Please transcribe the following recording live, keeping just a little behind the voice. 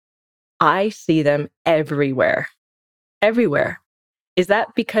I see them everywhere. Everywhere. Is that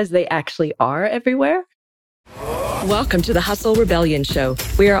because they actually are everywhere? Welcome to the Hustle Rebellion Show.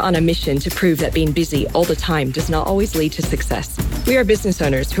 We are on a mission to prove that being busy all the time does not always lead to success. We are business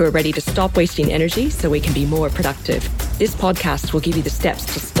owners who are ready to stop wasting energy so we can be more productive. This podcast will give you the steps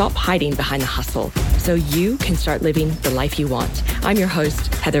to stop hiding behind the hustle so you can start living the life you want. I'm your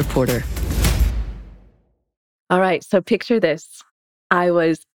host, Heather Porter. All right, so picture this. I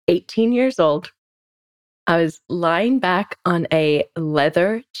was 18 years old. I was lying back on a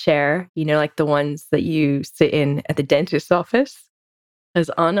leather chair, like the ones that you sit in at the dentist's office. I was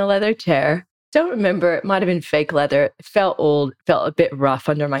on a leather chair. Don't remember, it might have been fake leather. It felt old, felt a bit rough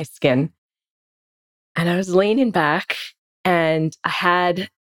under my skin. And I was leaning back and I had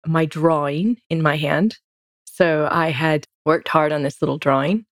my drawing in my hand. So I had worked hard on this little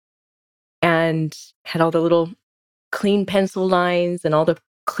drawing and had all the little clean pencil lines and all the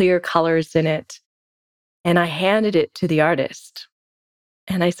clear colors in it. And I handed it to the artist.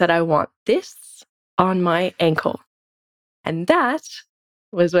 And I said, I want this on my ankle. And that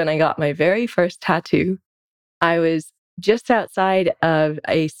was when I got my very first tattoo. I was just outside of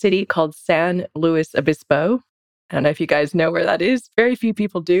a city called San Luis Obispo. I don't know if you guys know where that is. Very few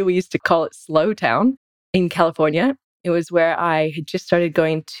people do. We used to call it Slow Town in California. It was where I had just started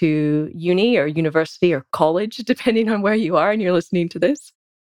going to uni or university or college, depending on where you are and you're listening to this.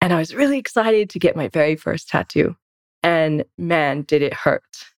 And I was really excited to get my very first tattoo. And man, did it hurt.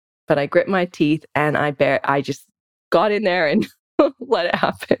 But I grit my teeth and I just got in there and let it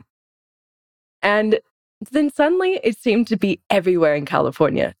happen. And then suddenly it seemed to be everywhere in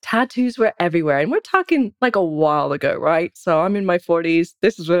California. Tattoos were everywhere. And we're talking like a while ago, right? So I'm in my 40s.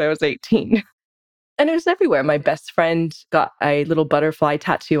 This is when I was 18. And it was everywhere. My best friend got a little butterfly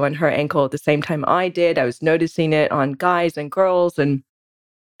tattoo on her ankle at the same time I did. I was noticing it on guys and girls. And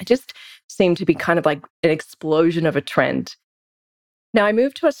it just seemed to be kind of like an explosion of a trend. Now, I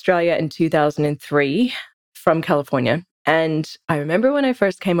moved to Australia in 2003 from California. And I remember when I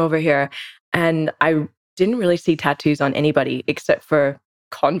first came over here and I didn't really see tattoos on anybody except for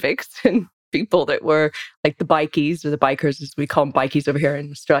convicts and people that were like the bikies or the bikers, as we call them bikies over here in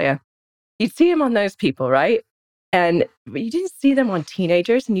Australia. You'd see them on those people, right? And you didn't see them on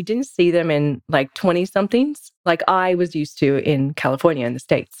teenagers and you didn't see them in like 20-somethings like I was used to in California in the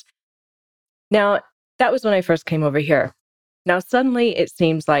States. Now, that was when I first came over here. Now, suddenly it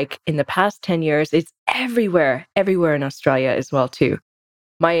seems like in the past 10 years, it's everywhere in Australia as well, too.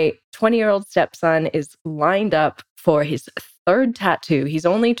 My 20-year-old stepson is lined up for his third tattoo. He's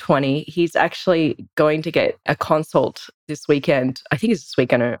only 20. He's actually going to get a consult this weekend. I think it's this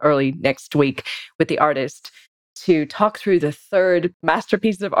weekend or early next week with the artist to talk through the third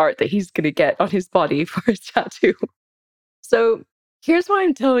masterpiece of art that he's going to get on his body for his tattoo. So here's why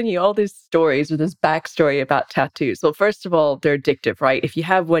I'm telling you all these stories or this backstory about tattoos. Well, first of all, they're addictive, right? If you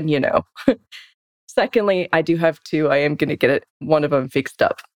have one, you know. Secondly, I do have two. I am going to get one of them fixed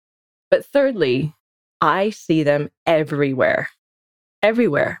up. But thirdly, I see them everywhere.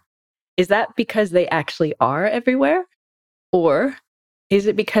 Everywhere. Is that because they actually are everywhere? Or is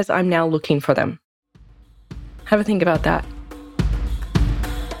it because I'm now looking for them? Have a think about that.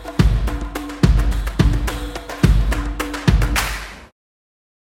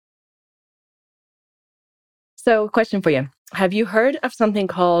 So, question for you. Have you heard of something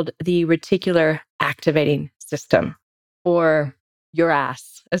called the reticular activating system, or your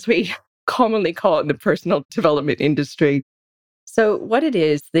ass, as we commonly call it in the personal development industry? So what it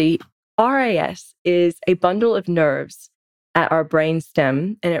is, the RAS is a bundle of nerves at our brain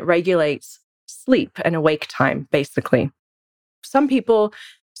stem, and it regulates sleep and awake time, basically. Some people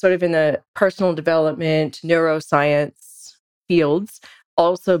sort of in the personal development, neuroscience fields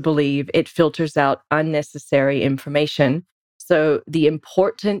also believe it filters out unnecessary information. So the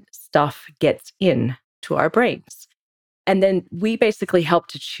important stuff gets in to our brains. And then we basically help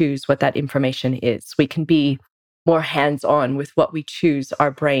to choose what that information is. We can be more hands-on with what we choose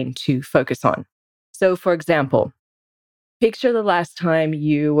our brain to focus on. So for example, picture the last time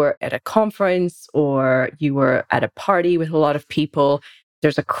you were at a conference or you were at a party with a lot of people.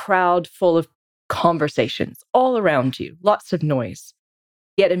 There's a crowd full of conversations all around you, lots of noise.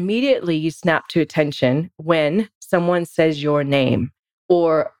 Yet immediately you snap to attention when someone says your name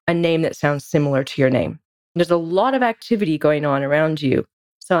or a name that sounds similar to your name. There's a lot of activity going on around you.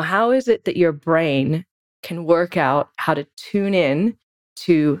 So how is it that your brain can work out how to tune in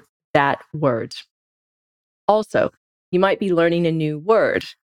to that word? Also, you might be learning a new word,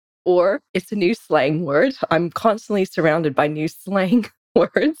 or it's a new slang word. I'm constantly surrounded by new slang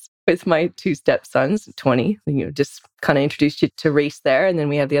words with my two stepsons, 20, just kind of introduced you to Reese there. And then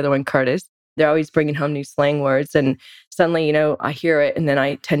we have the other one, Curtis. They're always bringing home new slang words. And suddenly, I hear it and then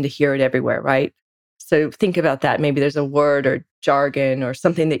I tend to hear it everywhere, right? So think about that. Maybe there's a word or jargon or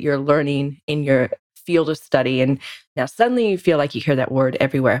something that you're learning in your field of study. And now suddenly you feel like you hear that word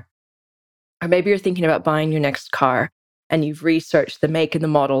everywhere. Or maybe you're thinking about buying your next car and you've researched the make and the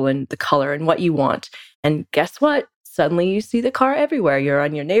model and the color and what you want. And guess what? Suddenly you see the car everywhere. You're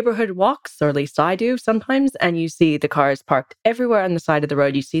on your neighborhood walks, or at least I do sometimes, and you see the cars parked everywhere on the side of the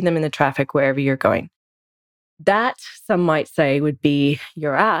road. You see them in the traffic wherever you're going. That, some might say, would be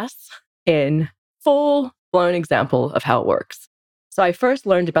your ass in full-blown example of how it works. So I first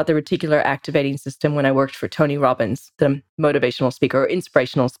learned about the reticular activating system when I worked for Tony Robbins, the motivational speaker or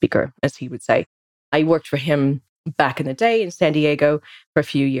inspirational speaker, as he would say. I worked for him back in the day in San Diego for a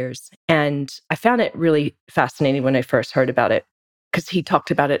few years. And I found it really fascinating when I first heard about it, because he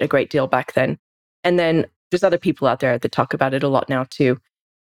talked about it a great deal back then. And then there's other people out there that talk about it a lot now too.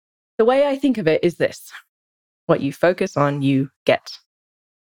 The way I think of it is this: what you focus on, you get.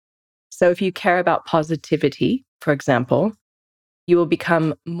 So if you care about positivity, for example, you will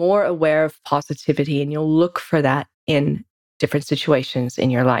become more aware of positivity and you'll look for that in different situations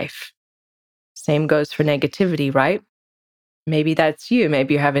in your life. Same goes for negativity, right? Maybe that's you.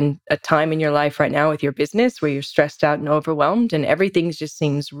 Maybe you're having a time in your life right now with your business where you're stressed out and overwhelmed and everything just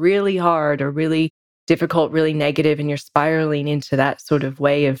seems really hard or really difficult, really negative, and you're spiraling into that sort of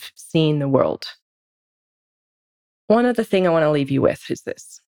way of seeing the world. One other thing I want to leave you with is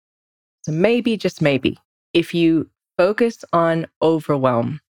this. So maybe, just maybe, if you focus on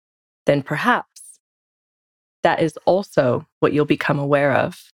overwhelm, then perhaps that is also what you'll become aware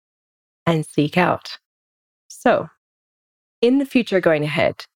of and seek out. So, in the future going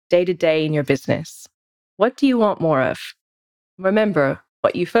ahead, day to day in your business, what do you want more of? Remember,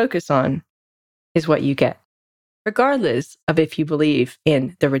 what you focus on is what you get, regardless of if you believe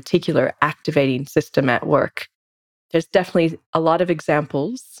in the reticular activating system at work. There's definitely a lot of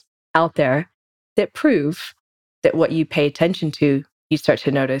examples out there that prove that what you pay attention to, you start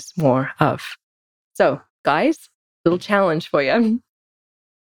to notice more of. So, guys, little challenge for you.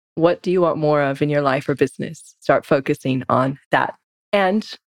 What do you want more of in your life or business? Start focusing on that. And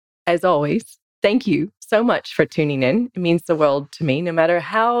as always, thank you so much for tuning in. It means the world to me, no matter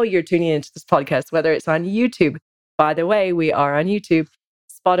how you're tuning into this podcast, whether it's on YouTube. By the way, we are on YouTube,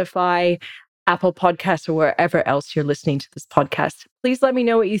 Spotify, Apple Podcasts, or wherever else you're listening to this podcast. Please let me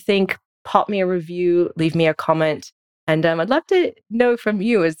know what you think. Pop me a review, leave me a comment. And I'd love to know from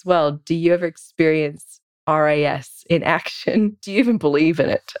you as well. Do you ever experience RAS in action? Do you even believe in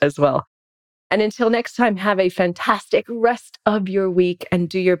it as well? And until next time, have a fantastic rest of your week and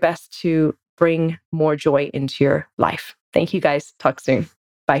do your best to bring more joy into your life. Thank you guys. Talk soon.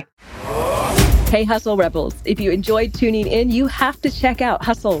 Bye. Hey, Hustle Rebels. If you enjoyed tuning in, you have to check out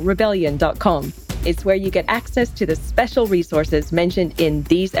hustlerebellion.com. It's where you get access to the special resources mentioned in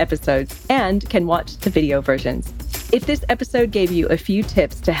these episodes and can watch the video versions. If this episode gave you a few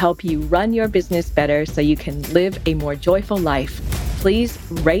tips to help you run your business better so you can live a more joyful life, please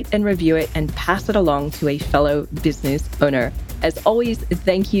rate and review it and pass it along to a fellow business owner. As always,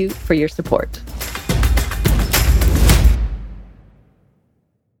 thank you for your support.